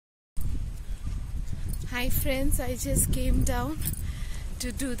Hi friends, I just came down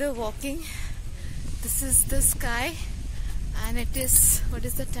to do the walking. This is the sky and it is, what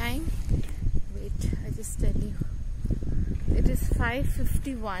is the time? Wait, I just tell you. It is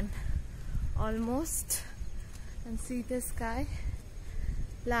 5:51 almost, and see the sky.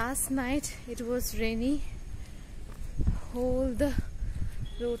 Last night it was rainy. Whole the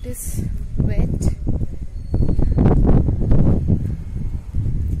road is wet.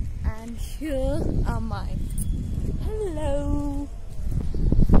 And here am I. Hello.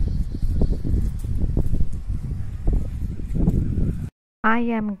 I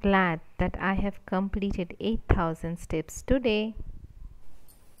am glad that I have completed 8,000 steps today.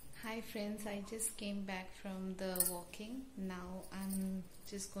 Hi friends, I just came back from the walking. Now I'm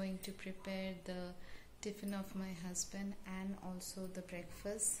just going to prepare the tiffin of my husband and also the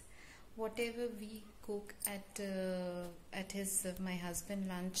breakfast. Whatever we cook at his my husband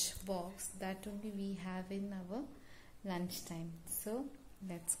lunch box, that only we have in our lunch time. So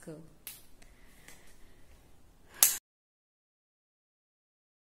let's go.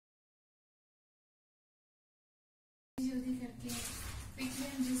 Quickly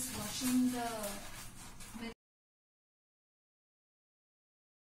I'm just washing the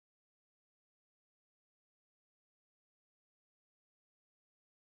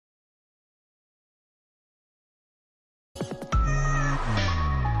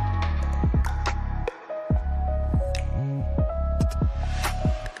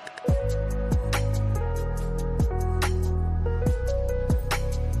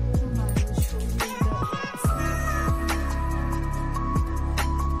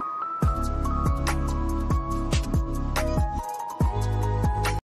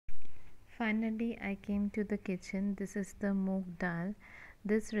Finally, I came to the kitchen. This is the moong dal.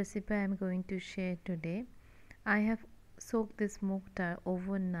 This recipe I am going to share today. I have soaked this moong dal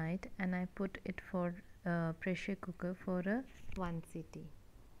overnight and I put it for a pressure cooker for a 1 city.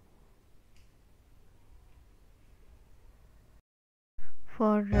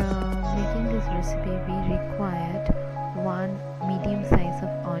 For making this recipe, we required 1 medium size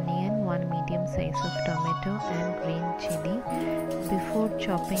of onion, 1 medium size of tomato and green chili. Before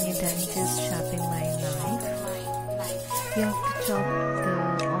chopping it, I'm just sharpening my knife. You have to chop the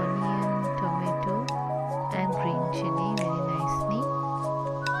onion, tomato and green chili very nicely.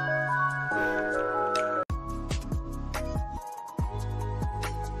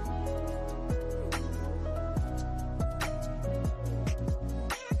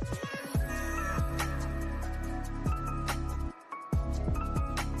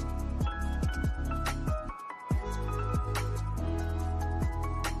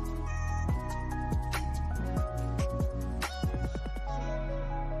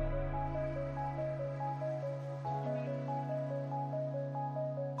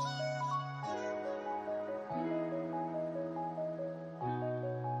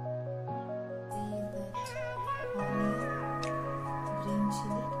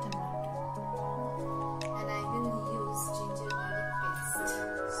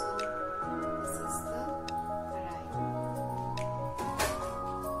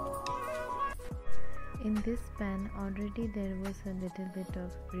 In this pan already there was a little bit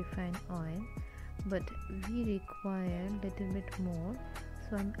of refined oil, but we require little bit more,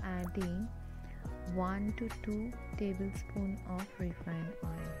 so I'm adding 1 to 2 tablespoons of refined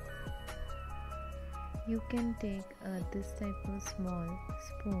oil. You can take this type of small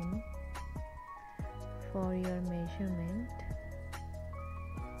spoon for your measurement.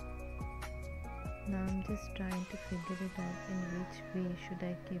 Now I'm just trying to figure it out in which way should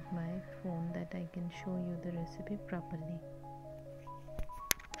I keep my phone that I can show you the recipe properly.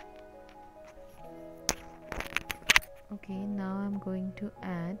 Okay, now I'm going to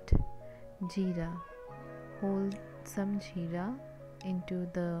add jeera. Hold some jeera into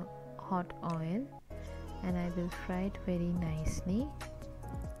the hot oil and I will fry it very nicely.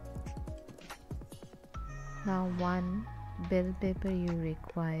 Now 1 bell pepper you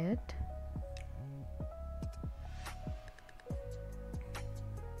required.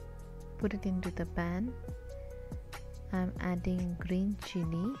 Put it into the pan. I'm adding green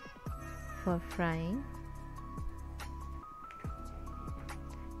chili for frying.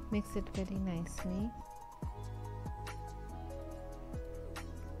 Mix it very nicely.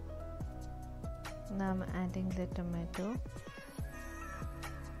 Now I'm adding the tomato.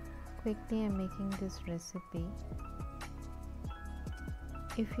 Quickly I'm making this recipe.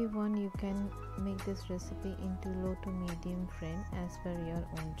 If you want, you can make this recipe into low to medium flame as per your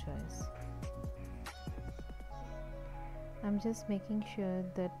own choice. I'm just making sure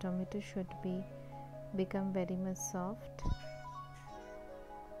that tomato should become very much soft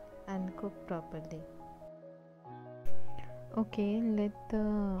and cook properly. Okay, let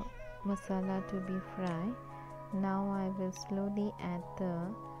the masala to be fry. Now I will slowly add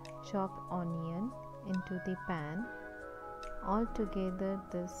the chopped onion into the pan. All together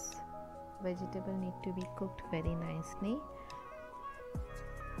this vegetable need to be cooked very nicely.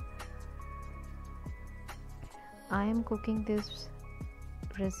 I am cooking this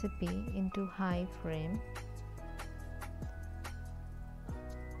recipe into high flame.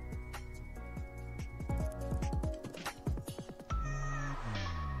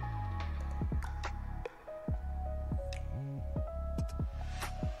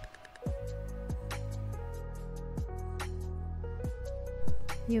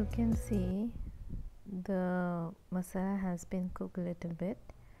 You can see the masala has been cooked a little bit,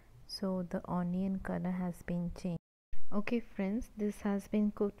 so the onion color has been changed. Okay friends, this has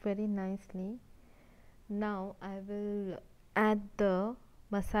been cooked very nicely. Now I will add the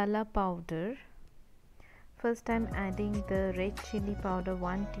masala powder. First I am adding the red chili powder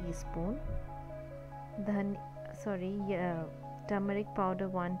 1 teaspoon, turmeric powder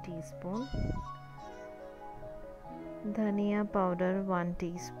 1 teaspoon, dhania powder 1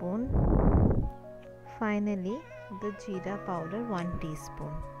 teaspoon, finally the jeera powder 1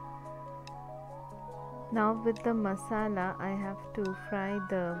 teaspoon. Now with the masala I have to fry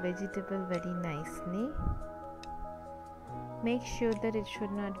the vegetable very nicely. Make sure that it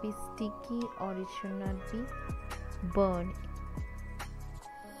should not be sticky or it should not be burned.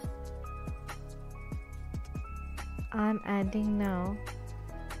 I am adding now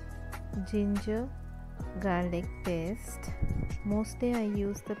ginger garlic paste. Mostly I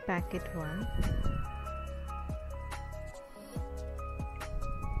use the packet one.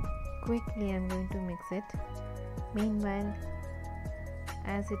 Quickly I am going to mix it. Meanwhile,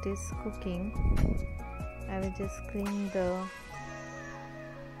 as it is cooking, I will just clean the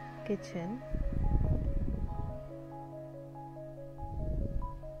kitchen.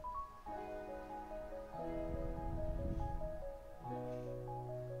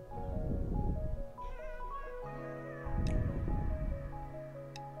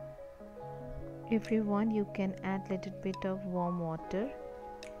 If you want, you can add little bit of warm water.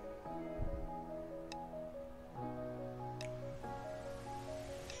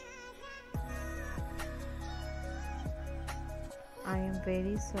 I am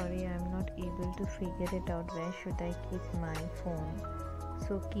very sorry, I am not able to figure it out where should I keep my phone.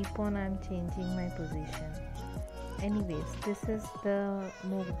 So keep on, I am changing my position. Anyways, this is the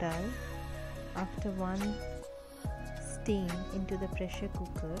moong dal. After one steam into the pressure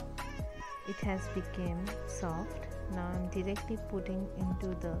cooker, it has become soft. Now I am directly putting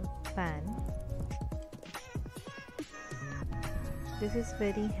into the pan. This is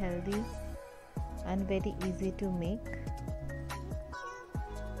very healthy and very easy to make.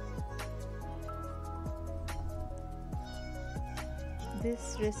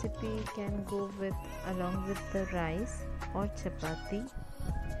 This recipe can go along with the rice or chapati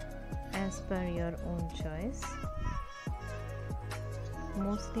as per your own choice.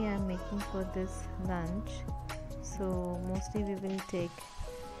 Mostly I am making for this lunch, so mostly we will take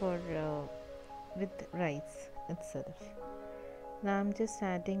for with rice itself. Now I am just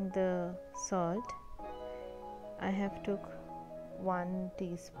adding the salt. I have took 1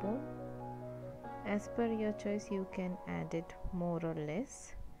 teaspoon. As per your choice, you can add it more or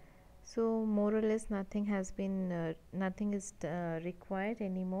less. So more or less nothing is required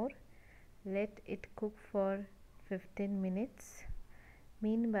anymore. Let it cook for 15 minutes.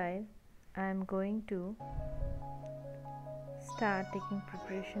 Meanwhile, I am going to start taking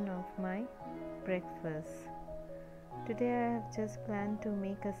preparation of my breakfast. Today I have just planned to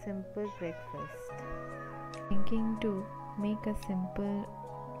make a simple breakfast. Thinking to make a simple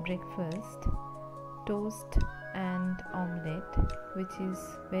breakfast, toast and omelette, which is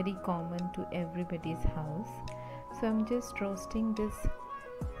very common to everybody's house. So I'm just roasting this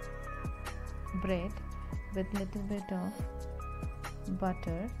bread with little bit of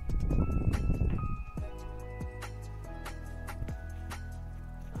butter.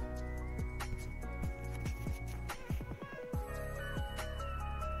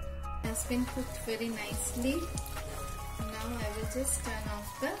 Has been cooked very nicely. Now I will just turn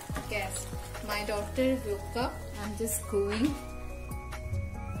off the gas. My daughter woke up. I'm just going.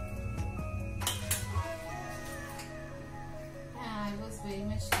 I was very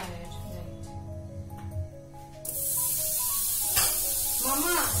much tired. Right.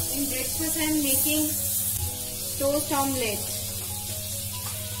 Mama, in breakfast I am making toast omelette.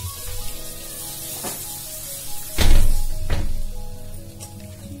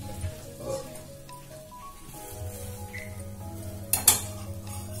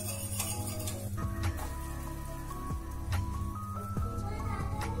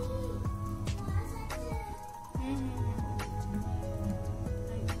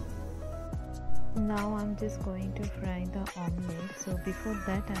 Now I'm just going to fry the omelette. So before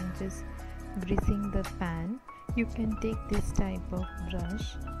that I'm just greasing the pan. You can take this type of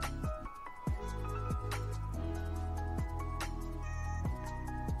brush.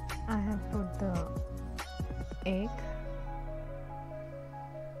 I have put the egg,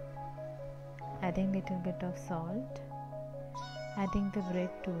 adding little bit of salt, adding the bread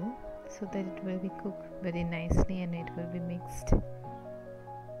too, so that it will be cooked very nicely and it will be mixed.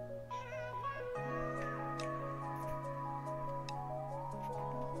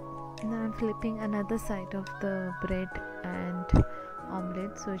 Now I'm flipping another side of the bread and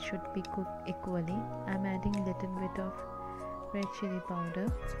omelette, so it should be cooked equally. I'm adding little bit of red chili powder,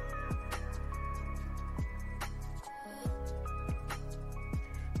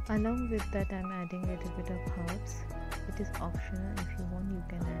 along with that I'm adding little bit of herbs. It is optional. If you want, you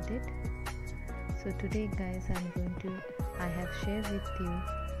can add it. So today guys, I have shared with you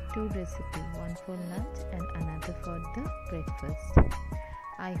two recipes, one for lunch and another for the breakfast.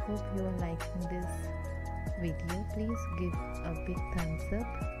 I hope you are liking this video. Please give a big thumbs up,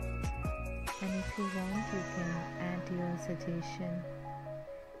 and if you want, you can add your suggestion,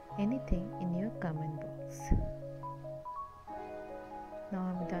 anything in your comment box. Now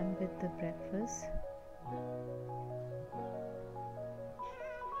I'm done with the breakfast.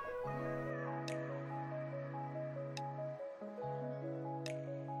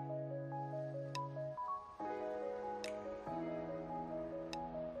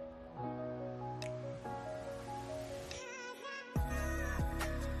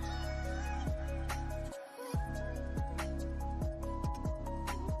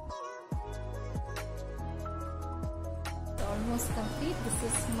 Almost complete.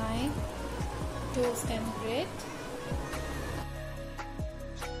 This is my toast and bread.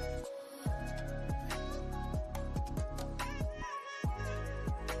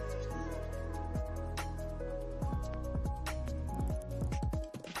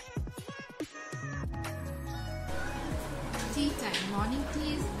 Tea time. Morning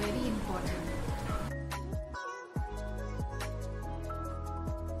tea is very important.